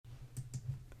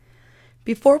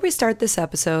Before we start this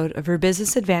episode of Your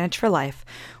Business Advantage for Life,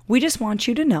 we just want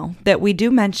you to know that we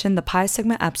do mention the Pi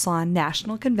Sigma Epsilon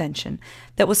National Convention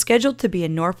that was scheduled to be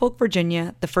in Norfolk,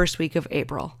 Virginia the first week of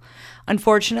April.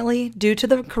 Unfortunately, due to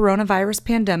the coronavirus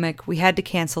pandemic, we had to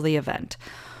cancel the event.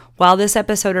 While this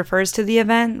episode refers to the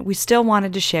event, we still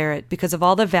wanted to share it because of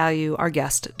all the value our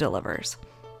guest delivers.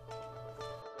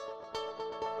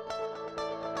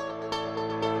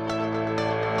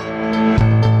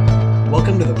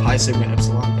 Welcome to the Pi Sigma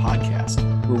Epsilon podcast,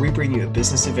 where we bring you a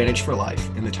business advantage for life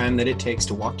in the time that it takes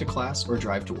to walk to class or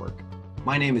drive to work.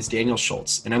 My name is Daniel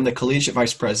Schultz, and I'm the Collegiate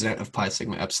Vice President of Pi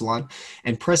Sigma Epsilon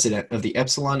and President of the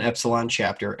Epsilon Epsilon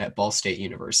chapter at Ball State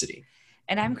University.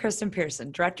 And I'm Kristen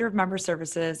Pearson, Director of Member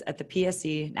Services at the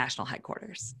PSE National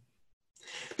Headquarters.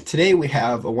 Today we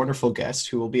have a wonderful guest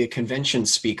who will be a convention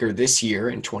speaker this year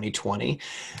in 2020.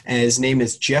 And his name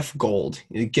is Jeff Gold,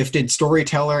 a gifted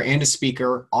storyteller and a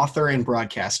speaker, author and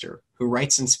broadcaster who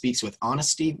writes and speaks with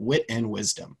honesty, wit, and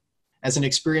wisdom. As an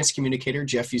experienced communicator,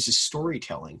 Jeff uses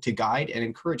storytelling to guide and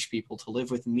encourage people to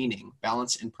live with meaning,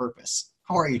 balance, and purpose.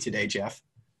 How are you today, Jeff?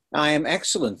 I am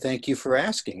excellent. Thank you for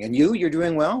asking. And you're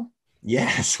doing well?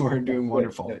 Yes, we're doing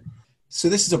wonderful. Good. So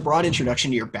this is a broad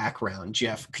introduction to your background,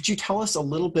 Jeff. Could you tell us a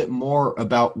little bit more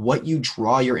about what you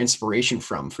draw your inspiration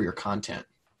from for your content?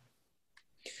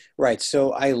 Right.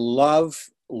 So I love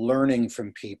learning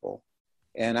from people.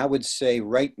 And I would say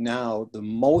right now, the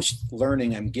most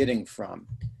learning I'm getting from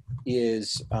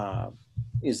is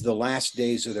the last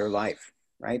days of their life,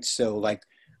 right? So like,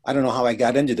 I don't know how I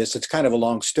got into this. It's kind of a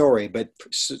long story, but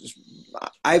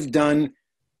I've done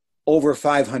over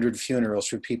 500 funerals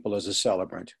for people as a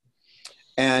celebrant.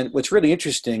 And what's really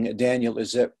interesting, Daniel,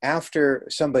 is that after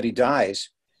somebody dies,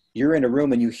 you're in a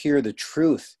room and you hear the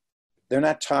truth. They're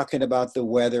not talking about the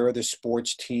weather or the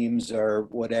sports teams or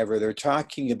whatever. They're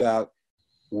talking about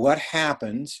what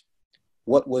happened,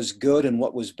 what was good and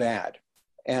what was bad.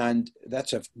 And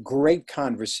that's a great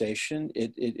conversation.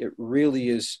 It really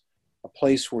is a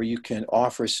place where you can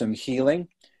offer some healing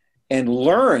and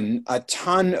learn a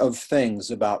ton of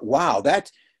things about, wow,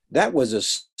 that was a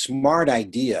smart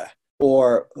idea.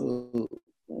 Or that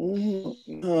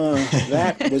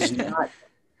was not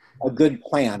a good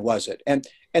plan, was it? And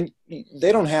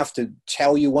they don't have to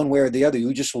tell you one way or the other.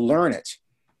 You just learn it.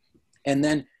 And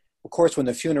then, of course, when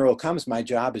the funeral comes, my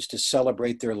job is to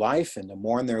celebrate their life and to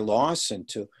mourn their loss and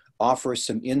to offer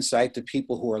some insight to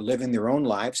people who are living their own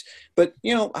lives. But,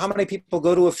 you know, how many people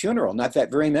go to a funeral? Not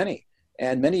that very many.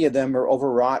 And many of them are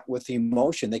overwrought with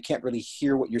emotion. They can't really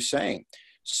hear what you're saying.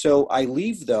 So I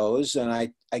leave those and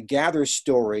I gather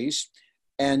stories,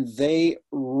 and they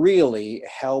really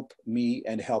help me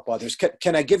and help others.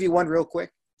 Can I give you one real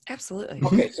quick? Absolutely.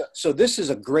 Okay, so this is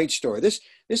a great story.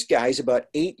 This guy's about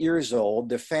 8 years old.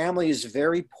 The family is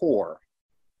very poor.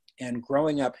 And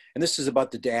growing up, and this is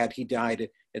about the dad, he died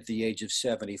at the age of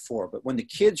 74. But when the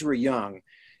kids were young,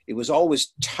 it was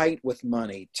always tight with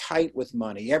money.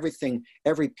 Everything,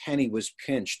 every penny was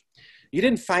pinched. You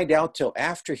didn't find out till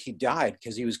after he died,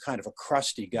 because he was kind of a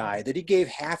crusty guy, that he gave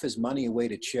half his money away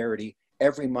to charity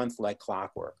every month like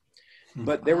clockwork.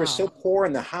 But they were so poor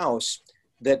in the house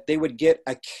that they would get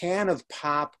a can of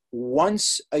pop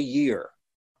once a year.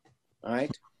 All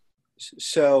right.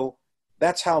 So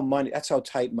that's how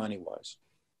tight money was.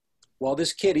 Well,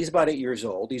 this kid, he's about 8 years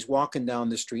old. He's walking down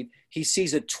the street. He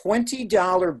sees a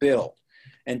 $20 bill,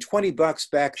 and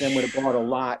 $20 back then would have bought a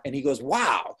lot. And he goes,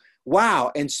 wow.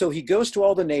 And so he goes to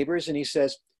all the neighbors and he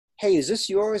says, hey, is this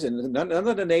yours? And none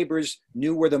of the neighbors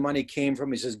knew where the money came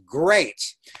from. He says, great.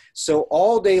 So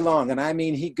all day long, and I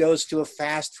mean, he goes to a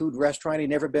fast food restaurant.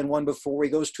 He'd never been one before. He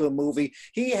goes to a movie.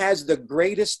 He has the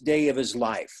greatest day of his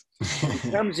life. He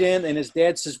comes in and his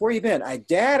dad says, where you been?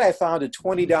 Dad, I found a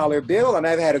 $20 bill and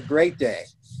I've had a great day.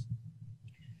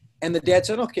 And the dad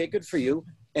said, okay, good for you.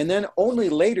 And then only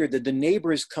later did the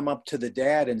neighbors come up to the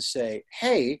dad and say,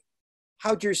 hey,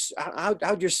 how'd your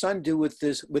son do with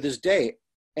his day?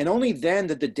 And only then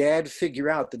did the dad figure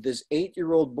out that this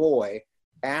 8-year-old boy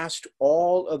asked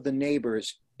all of the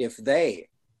neighbors if they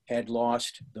had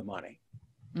lost the money.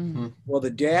 Mm-hmm. Well,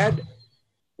 the dad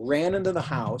ran into the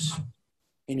house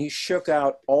and he shook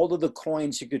out all of the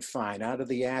coins he could find out of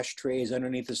the ashtrays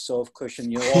underneath the sofa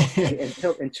cushion,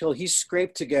 until he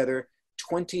scraped together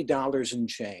 $20 and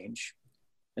change.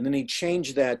 And then he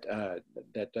changed that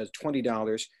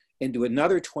 $20 into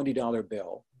another $20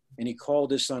 bill. And he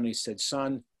called his son and he said,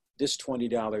 son, this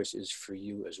 $20 is for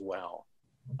you as well.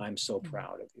 I'm so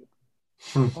proud of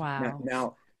you.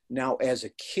 Wow. Now, as a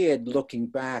kid looking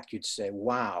back, you'd say,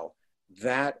 wow,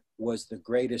 that was the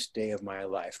greatest day of my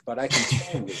life. But I can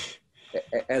tell you,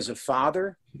 as a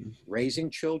father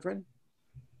raising children,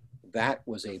 that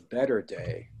was a better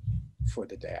day for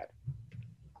the dad.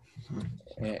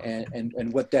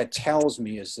 And what that tells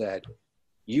me is that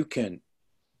you can,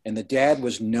 and the dad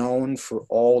was known for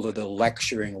all of the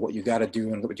lecturing, what you got to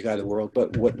do and what you got to the world.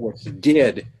 But what he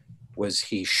did was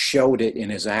he showed it in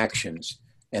his actions.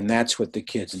 And that's what the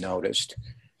kids noticed.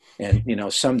 And, you know,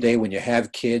 someday when you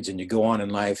have kids and you go on in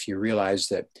life, you realize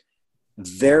that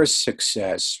their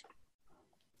success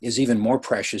is even more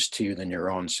precious to you than your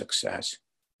own success.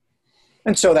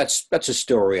 And so that's a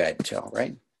story I'd tell,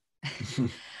 right?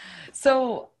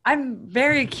 So I'm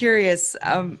very curious.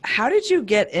 How did you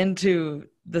get into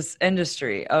this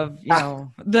industry of, you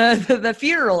know, the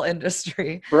funeral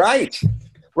industry? Right.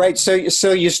 So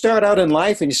you start out in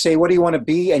life and you say, what do you want to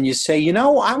be? And you say, you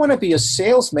know, I want to be a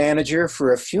sales manager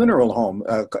for a funeral home.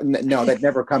 No, that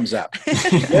never comes up.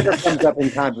 Never comes up in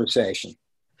conversation.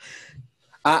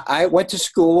 I went to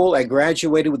school. I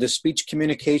graduated with a speech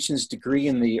communications degree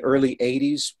in the early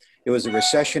 80s. It was a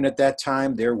recession at that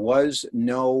time. There was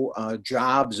no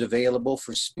jobs available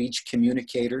for speech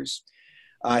communicators.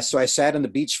 So I sat on the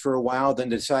beach for a while, then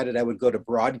decided I would go to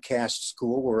broadcast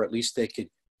school, where at least they could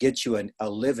get you a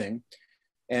living.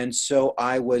 And so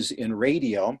I was in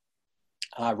radio.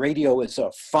 Radio is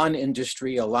a fun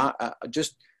industry,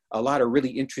 just a lot of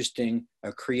really interesting,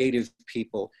 creative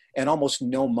people, and almost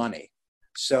no money.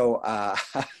 So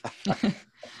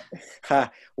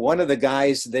one of the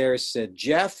guys there said,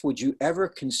 Jeff, would you ever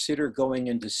consider going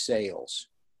into sales?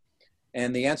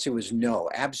 And the answer was no,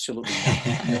 absolutely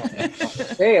not.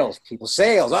 Sales, people,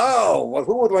 sales. Oh, well,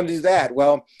 who would want to do that?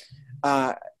 Well, I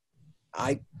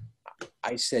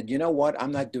said, you know what?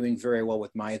 I'm not doing very well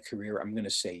with my career. I'm going to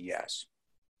say yes.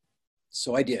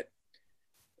 So I did.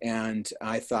 And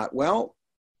I thought, well,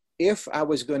 if I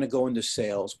was going to go into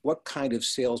sales, what kind of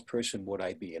salesperson would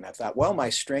I be? And I thought, well, my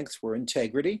strengths were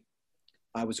integrity.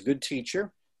 I was a good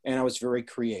teacher, and I was very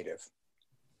creative.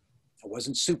 I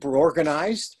wasn't super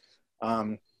organized.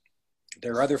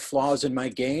 There are other flaws in my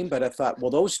game, but I thought,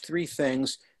 well, those three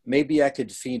things, maybe I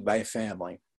could feed my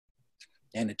family.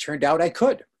 And it turned out I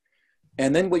could.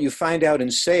 And then what you find out in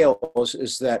sales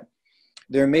is that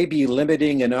there may be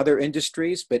limiting in other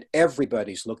industries, but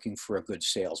everybody's looking for a good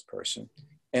salesperson.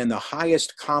 And the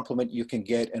highest compliment you can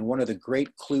get, and one of the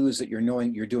great clues that you're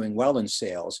knowing you're doing well in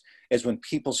sales, is when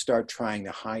people start trying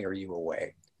to hire you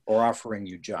away or offering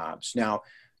you jobs. Now,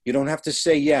 you don't have to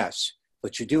say yes,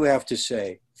 but you do have to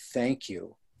say, thank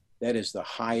you. That is the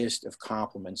highest of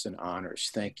compliments and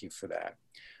honors. Thank you for that.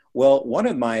 Well, one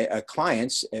of my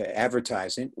clients,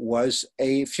 advertising, was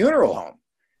a funeral home.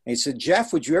 And he said,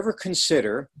 Jeff, would you ever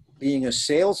consider being a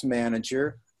sales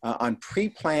manager on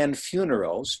pre-planned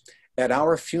funerals at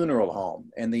our funeral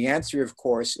home? And the answer, of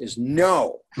course, is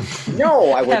no.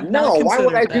 No, I would no. Why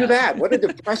would I do that? What a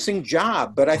depressing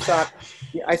job. But I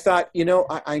thought, you know,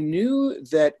 I knew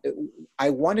that I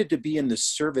wanted to be in the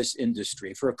service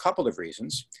industry for a couple of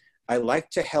reasons. I like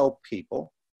to help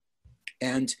people.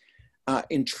 And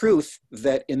in truth,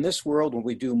 that in this world, when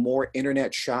we do more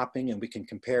internet shopping and we can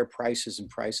compare prices and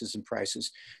prices and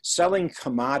prices, selling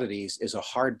commodities is a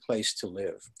hard place to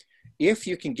live. If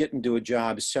you can get into a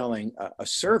job selling a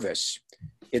service,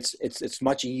 it's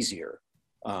much easier.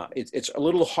 It's a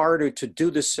little harder to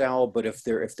do the sell, but if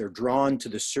they're drawn to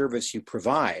the service you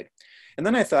provide. And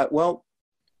then I thought, well,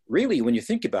 really, when you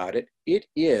think about it, it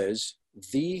is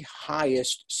the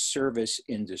highest service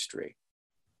industry.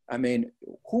 I mean,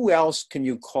 who else can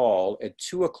you call at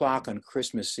 2 o'clock on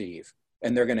Christmas Eve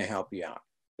and they're going to help you out?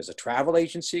 Is a travel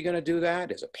agency going to do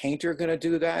that? Is a painter going to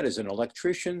do that? Is an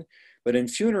electrician? But in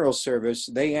funeral service,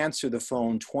 they answer the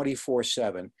phone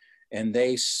 24/7 and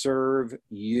they serve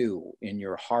you in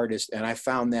your hardest. And I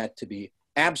found that to be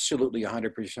absolutely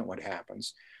 100% what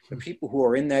happens. The people who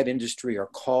are in that industry are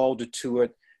called to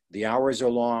it. The hours are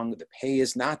long. The pay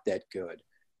is not that good.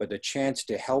 But the chance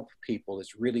to help people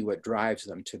is really what drives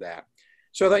them to that.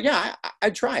 So I thought, yeah,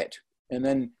 I'd try it. And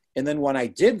then when I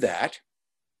did that,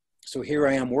 so here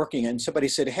I am working, and somebody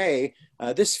said, hey,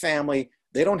 this family,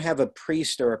 they don't have a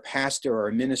priest or a pastor or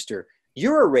a minister.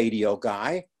 You're a radio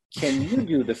guy. Can you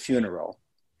do the funeral?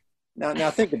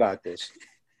 Now think about this.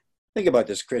 Think about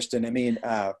this, Kristen. I mean,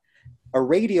 a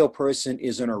radio person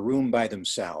is in a room by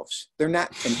themselves. They're not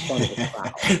in front of a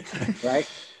crowd, right?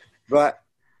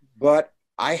 But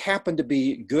I happen to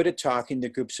be good at talking to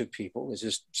groups of people. It's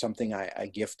just something a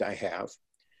gift I have.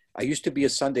 I used to be a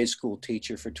Sunday school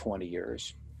teacher for 20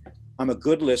 years. I'm a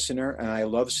good listener and I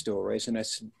love stories. And I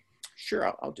said,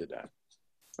 sure, I'll do that.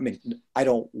 I mean, I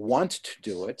don't want to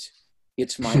do it.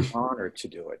 It's my honor to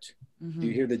do it. Mm-hmm. Do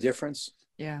you hear the difference?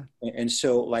 Yeah. And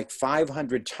so like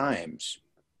 500 times,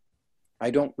 I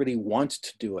don't really want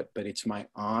to do it, but it's my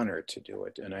honor to do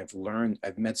it. And I've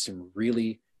met some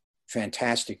really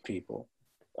fantastic people.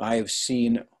 I have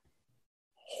seen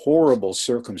horrible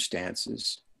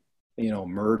circumstances,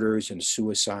 murders and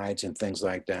suicides and things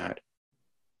like that.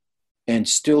 And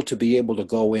still to be able to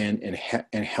go in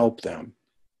and help them,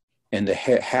 and to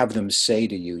have them say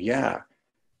to you, yeah,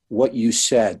 what you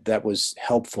said, that was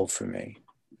helpful for me.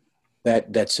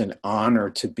 That's an honor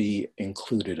to be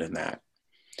included in that.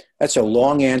 That's a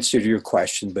long answer to your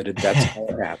question, but that's how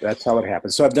it happened. That's how it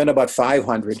happened. So I've done about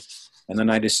 500, and then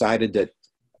I decided that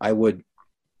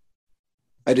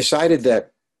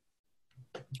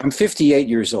I'm 58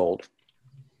 years old.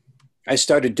 I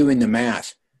started doing the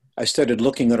math. I started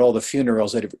looking at all the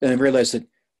funerals, and I realized that,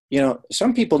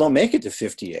 some people don't make it to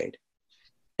 58.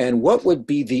 And what would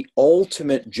be the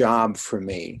ultimate job for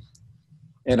me?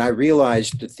 And I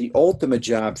realized that the ultimate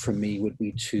job for me would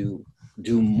be to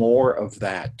do more of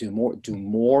that, do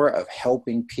more of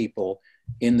helping people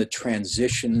in the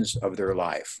transitions of their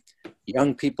life.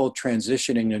 Young people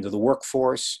transitioning into the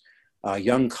workforce,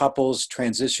 young couples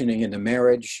transitioning into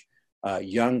marriage,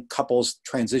 young couples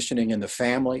transitioning into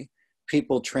family,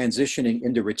 people transitioning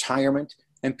into retirement,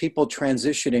 and people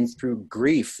transitioning through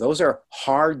grief. Those are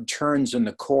hard turns in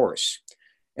the course.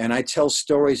 And I tell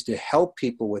stories to help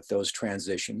people with those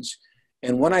transitions.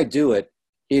 And when I do it,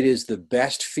 it is the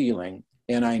best feeling.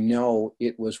 And I know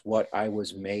it was what I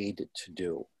was made to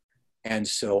do. And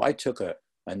so I took a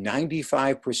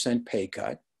 95% pay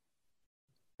cut.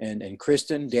 And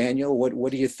Kristen, Daniel,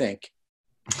 what do you think?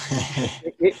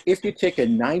 If you take a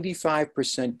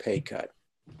 95% pay cut,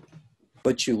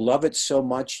 but you love it so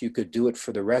much you could do it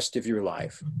for the rest of your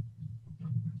life,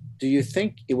 do you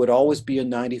think it would always be a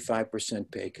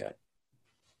 95% pay cut?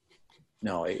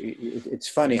 No, it's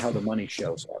funny how the money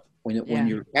shows up. When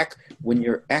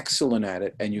you're excellent at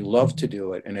it and you love to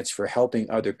do it and it's for helping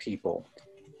other people,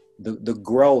 the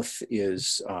growth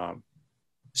is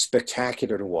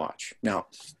spectacular to watch. Now,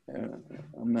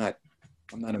 I'm not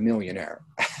a millionaire.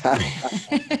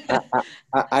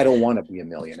 I don't want to be a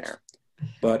millionaire,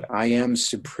 but I am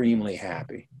supremely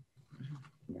happy.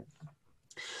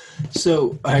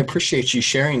 So I appreciate you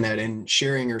sharing that and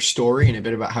sharing your story and a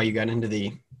bit about how you got into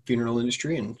the funeral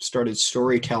industry and started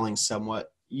storytelling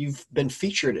somewhat. You've been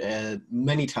featured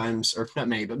many times, or not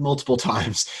many, but multiple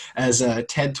times as a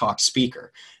TED Talk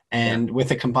speaker. And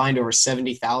with a combined over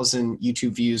 70,000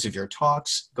 YouTube views of your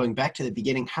talks, going back to the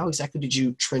beginning, how exactly did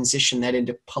you transition that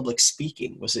into public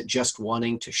speaking? Was it just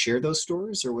wanting to share those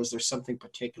stories, or was there something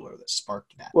particular that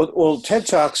sparked that? Well, TED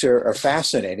Talks are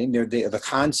fascinating. The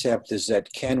concept is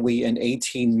that can we, in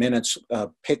 18 minutes,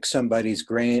 pick somebody's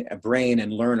brain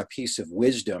and learn a piece of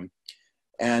wisdom?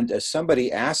 And somebody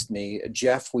asked me,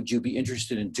 Jeff, would you be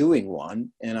interested in doing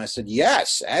one? And I said,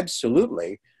 yes,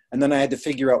 absolutely. And then I had to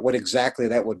figure out what exactly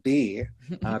that would be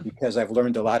because I've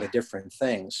learned a lot of different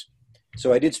things.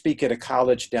 So I did speak at a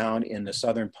college down in the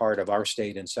southern part of our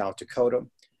state in South Dakota.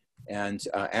 And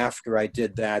after I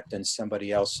did that, then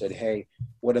somebody else said, hey,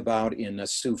 what about in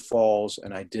Sioux Falls?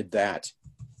 And I did that.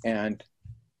 And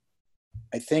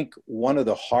I think one of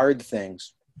the hard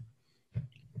things,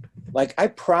 like I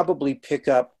probably pick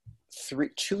up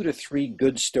 2 to 3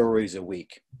 good stories a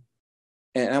week.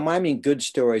 And I mean good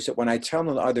stories that when I tell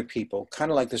them to other people,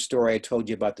 kind of like the story I told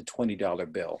you about the $20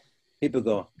 bill, people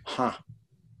go, huh?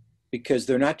 Because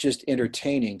they're not just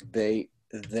entertaining, they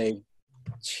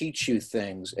teach you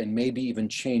things and maybe even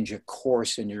change a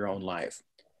course in your own life.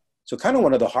 So kind of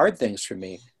one of the hard things for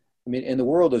me, I mean, in the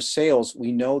world of sales,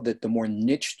 we know that the more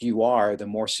niched you are, the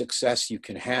more success you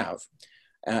can have.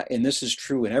 And this is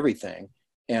true in everything.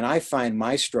 And I find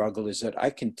my struggle is that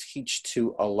I can teach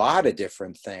to a lot of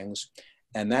different things.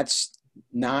 And that's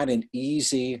not an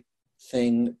easy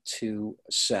thing to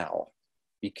sell,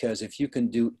 because if you can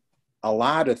do a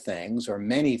lot of things or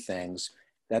many things,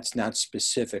 that's not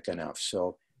specific enough.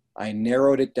 So I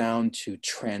narrowed it down to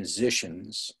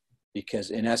transitions,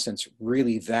 because in essence,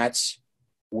 really that's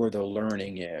where the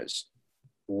learning is.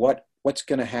 What's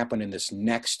going to happen in this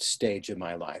next stage of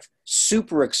my life?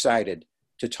 Super excited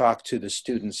to talk to the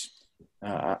students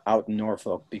out in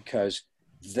Norfolk, because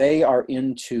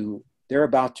they're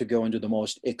about to go into the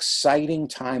most exciting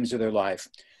times of their life,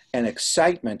 and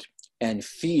excitement and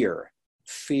fear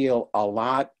feel a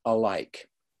lot alike.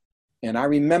 And I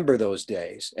remember those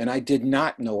days, and I did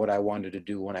not know what I wanted to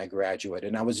do when I graduated,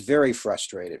 and I was very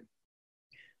frustrated.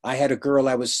 I had a girl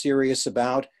I was serious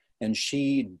about, and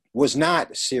she was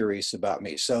not serious about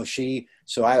me. So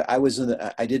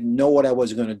I didn't know what I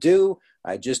was going to do.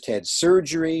 I just had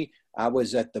surgery. I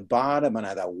was at the bottom, and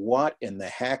I thought, what in the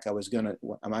heck am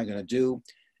I going to do?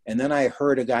 And then I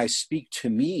heard a guy speak to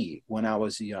me when I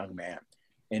was a young man.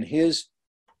 And he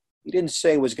didn't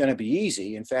say it was going to be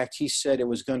easy. In fact, he said it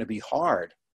was going to be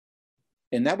hard.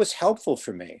 And that was helpful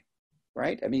for me,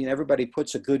 right? I mean, everybody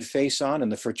puts a good face on.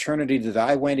 And the fraternity that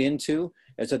I went into,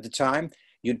 as at the time,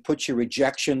 you'd put your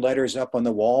rejection letters up on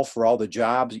the wall for all the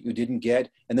jobs that you didn't get.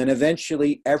 And then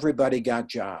eventually everybody got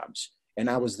jobs. And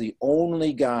I was the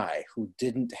only guy who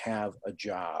didn't have a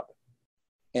job.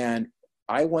 And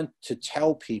I want to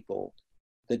tell people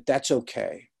that that's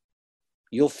okay.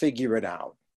 You'll figure it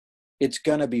out. It's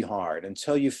going to be hard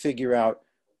until you figure out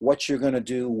what you're going to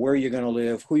do, where you're going to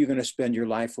live, who you're going to spend your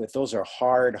life with. Those are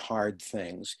hard, hard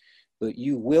things, but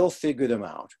you will figure them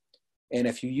out. And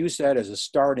if you use that as a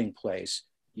starting place,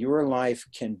 your life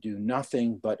can do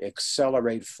nothing but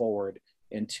accelerate forward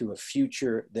into a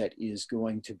future that is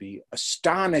going to be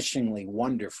astonishingly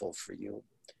wonderful for you.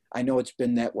 I know it's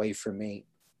been that way for me.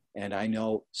 And I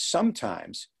know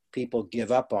sometimes people give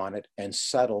up on it and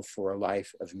settle for a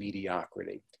life of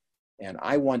mediocrity. And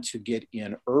I want to get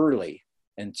in early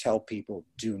and tell people,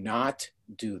 do not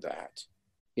do that.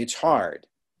 It's hard,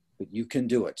 but you can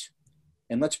do it.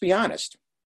 And let's be honest,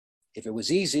 if it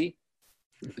was easy,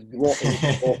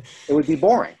 it would be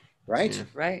boring, right? Yeah.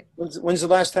 Right. When's the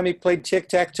last time you played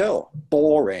tic-tac-toe?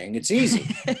 Boring. It's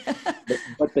easy.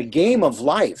 but the game of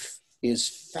life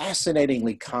is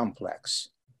fascinatingly complex.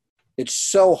 It's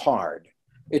so hard.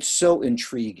 It's so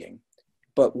intriguing.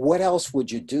 But what else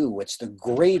would you do? It's the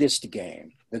greatest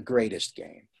game, the greatest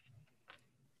game.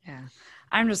 Yeah.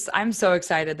 I'm so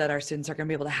excited that our students are going to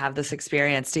be able to have this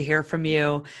experience, to hear from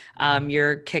you.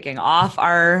 You're kicking off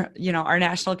our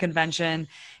national convention.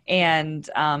 And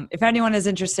if anyone is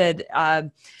interested,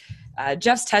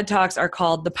 Jeff's TED Talks are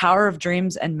called The Power of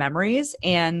Dreams and Memories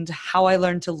and How I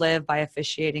Learned to Live by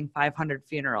Officiating 500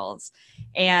 Funerals.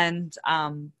 And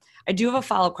I do have a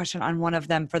follow-up question on one of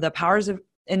them for the power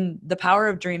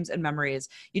of dreams and memories.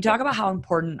 You talk about how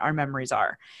important our memories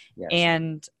are. Yes.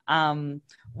 And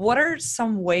what are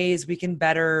some ways we can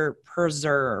better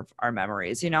preserve our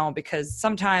memories? Because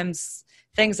sometimes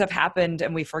things have happened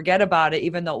and we forget about it,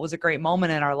 even though it was a great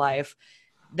moment in our life.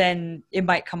 Then it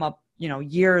might come up,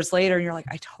 years later, and you're like,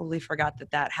 I totally forgot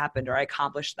that happened, or I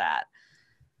accomplished that.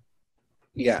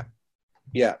 Yeah.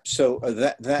 So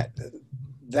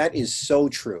that is so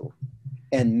true.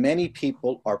 And many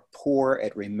people are poor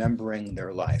at remembering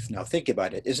their life. Now think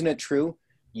about it. Isn't it true?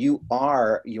 You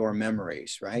are your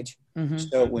memories, right? Mm-hmm.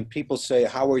 So when people say,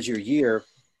 how was your year?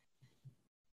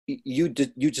 You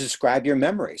describe your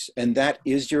memories, and that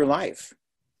is your life.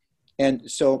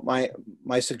 And so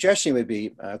my suggestion would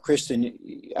be, Kristen,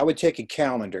 I would take a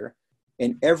calendar,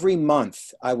 and every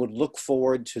month I would look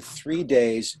forward to 3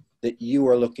 days that you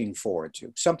are looking forward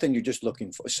to, something you're just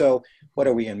looking for. So what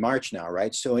are we in March now,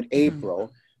 right? So in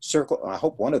April, circle, I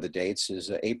hope one of the dates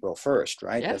is April 1st,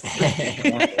 right? Yes.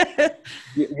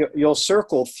 You'll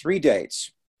circle 3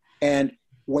 dates. And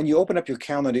when you open up your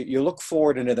calendar, you look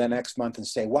forward into the next month and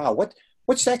say, wow,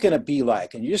 what's that going to be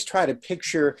like? And you just try to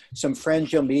picture some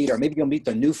friends you'll meet, or maybe you'll meet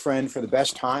the new friend for the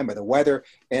best time, or the weather.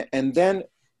 And then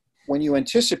when you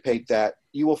anticipate that,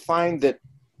 you will find that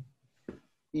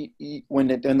when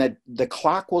the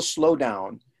clock will slow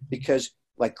down, because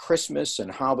like Christmas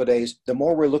and holidays, the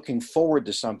more we're looking forward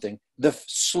to something, the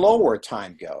slower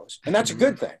time goes. And that's a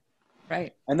good thing.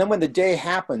 Right. And then when the day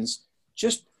happens,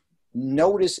 just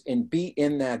notice and be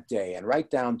in that day and write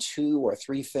down 2 or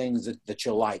 3 things that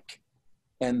you like.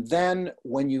 And then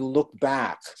when you look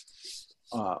back,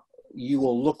 you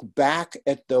will look back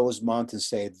at those months and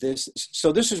say, this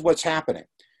is what's happening.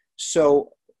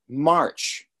 So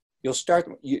March,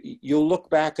 you'll look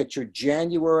back at your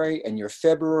January and your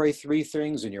February 3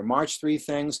 things and your March 3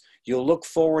 things. You'll look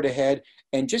forward ahead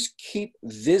and just keep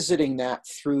visiting that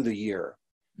through the year.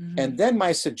 Mm-hmm. And then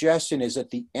my suggestion is, at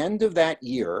the end of that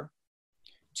year,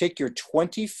 take your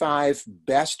 25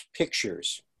 best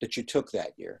pictures that you took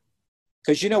that year.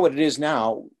 Because you know what it is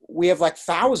now, we have like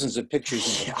thousands of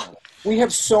pictures in the phone. We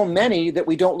have so many that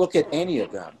we don't look at any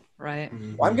of them. Right.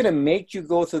 Mm-hmm. Well, I'm going to make you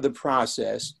go through the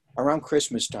process around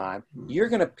Christmas time. You're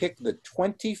going to pick the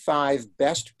 25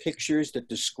 best pictures that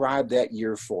describe that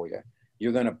year for you.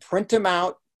 You're going to print them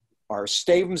out or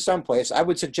save them someplace. I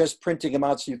would suggest printing them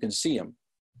out so you can see them.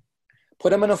 Put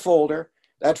them in a folder.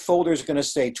 That folder is going to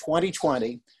say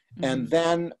 2020. Mm-hmm. And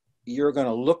then you're going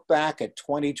to look back at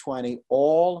 2020,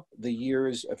 all the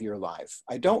years of your life.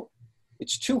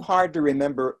 It's too hard to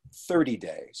remember 30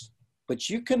 days, but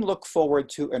you can look forward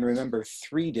to and remember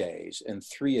 3 days and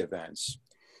 3 events.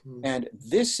 And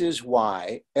this is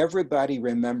why everybody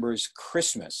remembers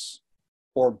Christmas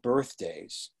or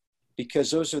birthdays,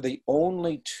 because those are the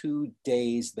only 2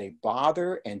 days they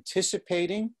bother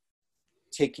anticipating,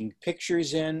 taking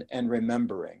pictures in, and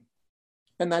remembering.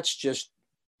 And that's just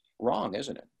wrong,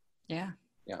 isn't it? Yeah.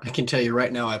 Yeah. I can tell you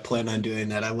right now, I plan on doing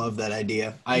that. I love that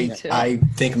idea. Me too. I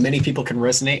think many people can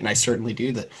resonate, and I certainly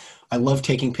do, that I love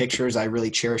taking pictures. I really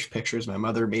cherish pictures. My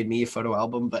mother made me a photo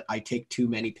album, but I take too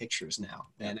many pictures now.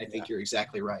 And I think you're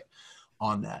exactly right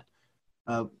on that.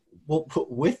 Well,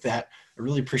 with that, I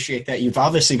really appreciate that. You've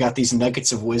obviously got these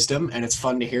nuggets of wisdom, and it's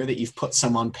fun to hear that you've put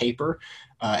some on paper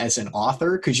as an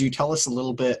author. Could you tell us a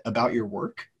little bit about your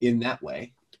work in that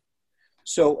way?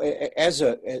 So as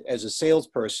a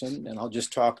salesperson, and I'll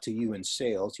just talk to you in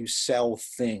sales, you sell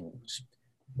things.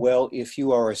 Well, if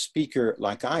you are a speaker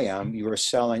like I am, you are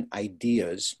selling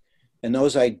ideas, and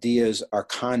those ideas are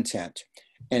content.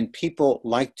 And people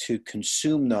like to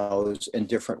consume those in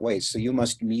different ways. So you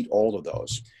must meet all of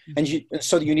those. And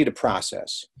so you need a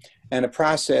process. And a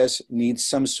process needs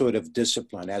some sort of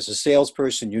discipline. As a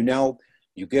salesperson,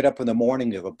 you get up in the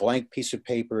morning, you have a blank piece of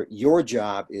paper. Your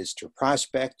job is to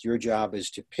prospect. Your job is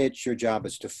to pitch. Your job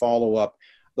is to follow up.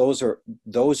 Those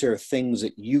are things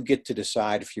that you get to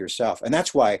decide for yourself. And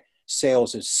that's why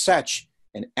sales is such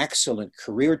an excellent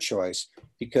career choice,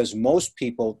 because most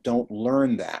people don't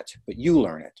learn that, but you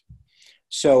learn it.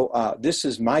 So this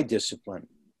is my discipline.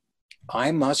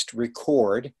 I must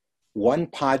record 1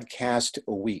 podcast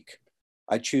a week.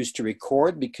 I choose to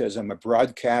record because I'm a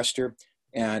broadcaster,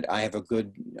 and I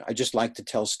just like to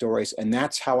tell stories, and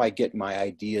that's how I get my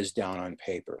ideas down on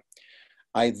paper.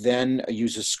 I then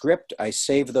use a script. I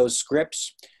save those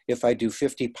scripts. If I do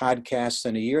 50 podcasts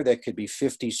in a year, that could be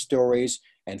 50 stories,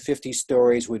 and 50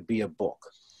 stories would be a book.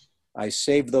 I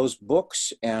save those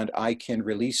books, and I can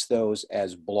release those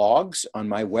as blogs on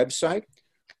my website,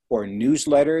 or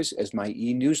newsletters as my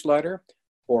e-newsletter,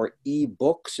 or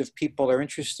e-books if people are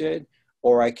interested,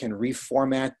 or I can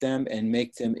reformat them and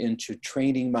make them into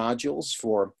training modules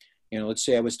for, let's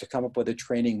say I was to come up with a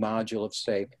training module of,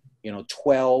 say,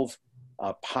 12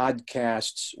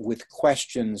 podcasts with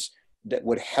questions that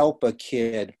would help a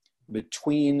kid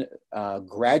between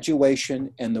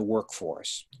graduation and the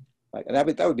workforce. That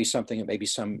would be something that maybe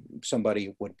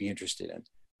somebody would be interested in.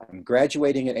 I'm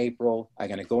graduating in April. I'm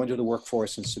going to go into the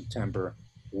workforce in September.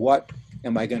 What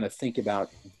am I going to think about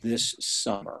this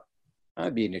summer?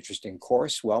 That'd be an interesting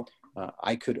course. Well,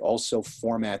 I could also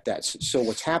format that. So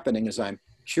what's happening is I'm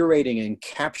curating and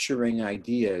capturing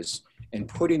ideas and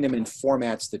putting them in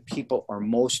formats that people are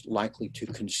most likely to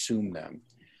consume them.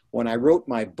 When I wrote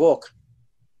my book,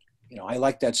 I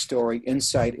like that story,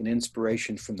 Insight and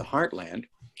Inspiration from the Heartland.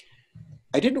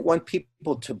 I didn't want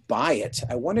people to buy it.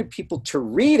 I wanted people to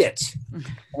read it.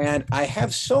 And I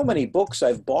have so many books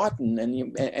I've bought, and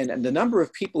the number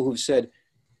of people who've said,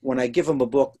 when I give them a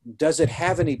book, does it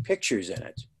have any pictures in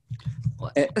it?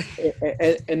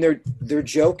 And they're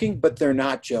joking, but they're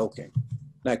not joking.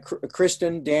 Like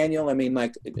Kristen, Daniel,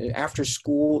 after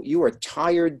school, you are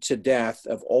tired to death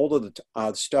of all of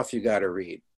the stuff you got to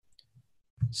read.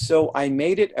 So I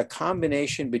made it a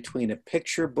combination between a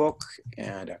picture book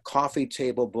and a coffee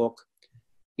table book.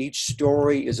 Each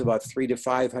story is about 300 to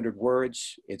 500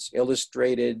 words. It's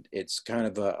illustrated. It's kind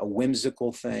of a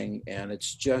whimsical thing. And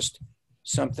it's just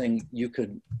something you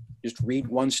could just read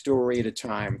one story at a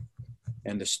time.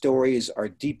 And the stories are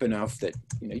deep enough that,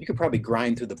 you could probably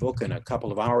grind through the book in a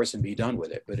couple of hours and be done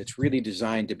with it. But it's really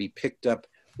designed to be picked up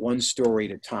one story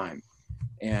at a time.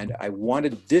 And I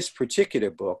wanted this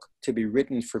particular book to be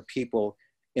written for people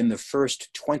in the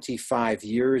first 25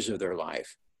 years of their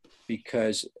life,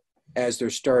 because as they're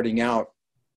starting out,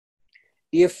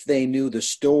 if they knew the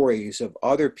stories of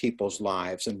other people's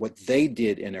lives and what they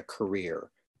did in a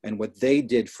career and what they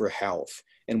did for health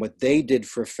and what they did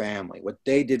for family, what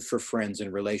they did for friends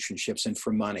and relationships and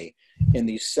for money in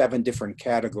these 7 different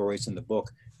categories in the book,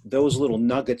 those little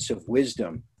nuggets of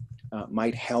wisdom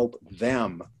might help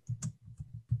them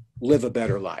live a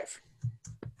better life.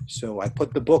 So I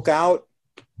put the book out.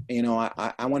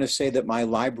 I want to say that my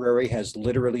library has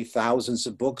literally thousands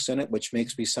of books in it, which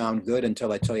makes me sound good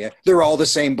until I tell you they're all the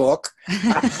same book.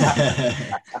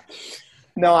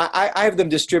 No, I have them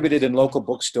distributed in local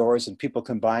bookstores, and people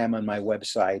can buy them on my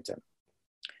website. And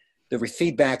the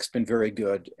feedback's been very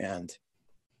good. And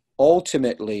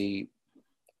ultimately,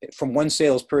 from one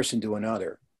salesperson to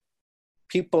another,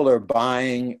 people are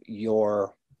buying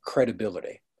your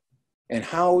credibility. And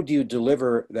how do you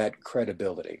deliver that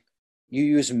credibility? You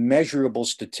use measurable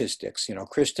statistics.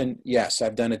 Kristen, yes,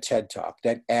 I've done a TED Talk.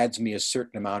 That adds me a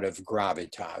certain amount of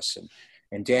gravitas.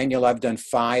 And Daniel, I've done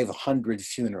 500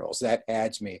 funerals. That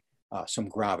adds me some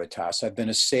gravitas. I've been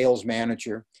a sales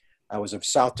manager. I was a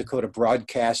South Dakota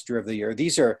Broadcaster of the Year.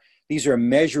 These are these are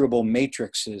measurable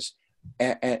matrices,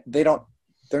 and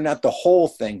they're not the whole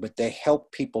thing, but they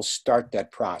help people start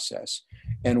that process.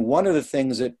 And one of the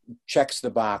things that checks the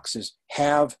box is,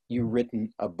 have you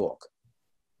written a book?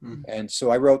 And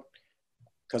so I wrote,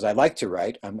 because I like to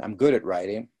write, I'm good at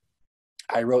writing.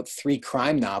 I wrote 3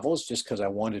 crime novels just because I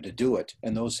wanted to do it.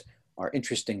 And those are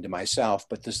interesting to myself.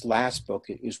 But this last book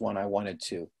is one I wanted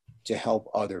to help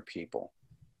other people.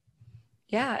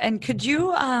 Yeah. And could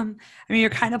you, I mean, you're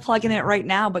kind of plugging it right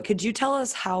now, but could you tell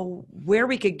us where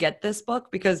we could get this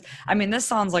book? Because I mean, this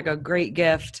sounds like a great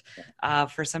gift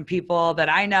for some people that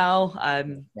I know,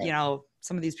 you know,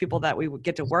 some of these people that we would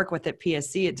get to work with at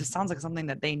PSC. It just sounds like something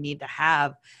that they need to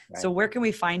have. Right. So where can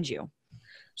we find you?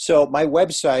 So my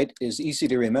website is easy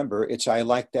to remember. It's I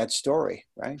Like That Story,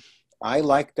 right?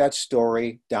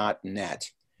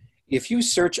 ILikeThatStory.net. If you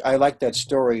search I Like That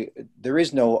Story, there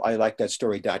is no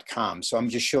ILikeThatStory.com. So I'm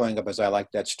just showing up as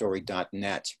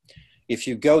ILikeThatStory.net. If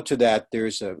you go to that,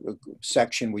 there's a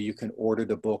section where you can order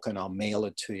the book and I'll mail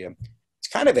it to you. It's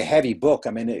kind of a heavy book.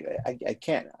 I mean, I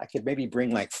could maybe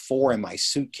bring like 4 in my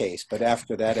suitcase, but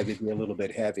after that, it would be a little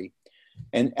bit heavy.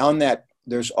 And on that,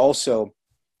 there's also,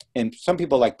 and some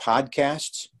people like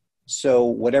podcasts. So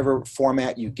whatever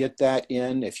format you get that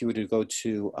in, if you were to go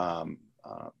to,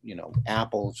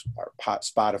 Apple or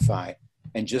Spotify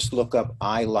and just look up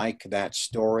I Like That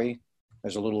Story,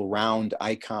 there's a little round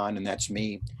icon and that's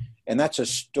me. And that's a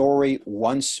story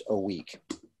once a week.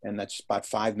 And that's about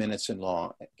 5 minutes in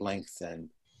length. And,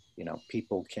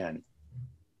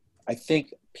 I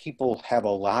think people have a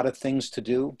lot of things to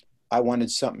do. I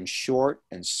wanted something short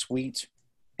and sweet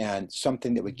and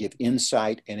something that would give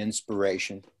insight and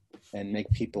inspiration and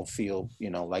make people feel,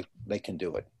 like they can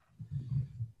do it.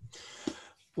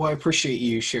 Well, I appreciate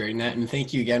you sharing that. And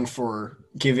thank you again for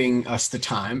giving us the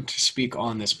time to speak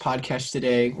on this podcast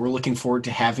today. We're looking forward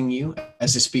to having you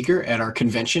as a speaker at our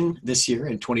convention this year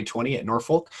in 2020 at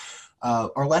Norfolk.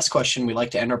 Our last question we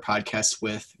like to end our podcast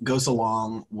with goes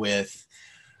along with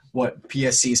what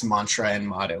PSC's mantra and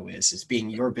motto is being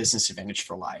your business advantage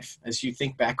for life. As you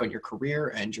think back on your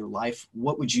career and your life,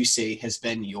 what would you say has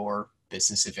been your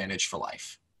business advantage for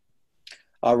life?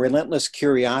 Relentless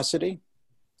curiosity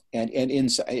and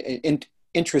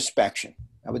introspection.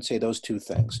 I would say those 2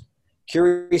 things.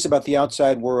 Curious about the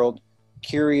outside world,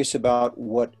 curious about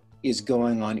what is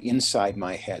going on inside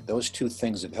my head. Those 2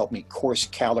 things have helped me course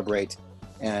calibrate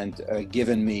and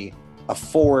given me a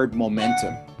forward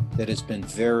momentum that has been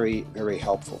very, very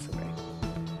helpful for me.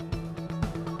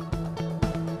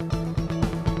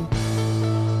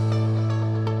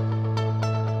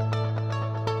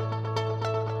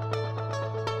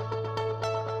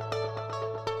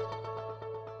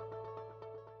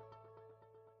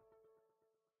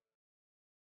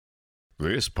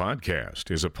 This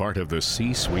podcast is a part of the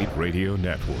C-Suite Radio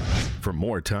Network. For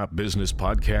more top business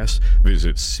podcasts,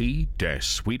 visit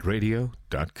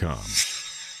c-suiteradio.com.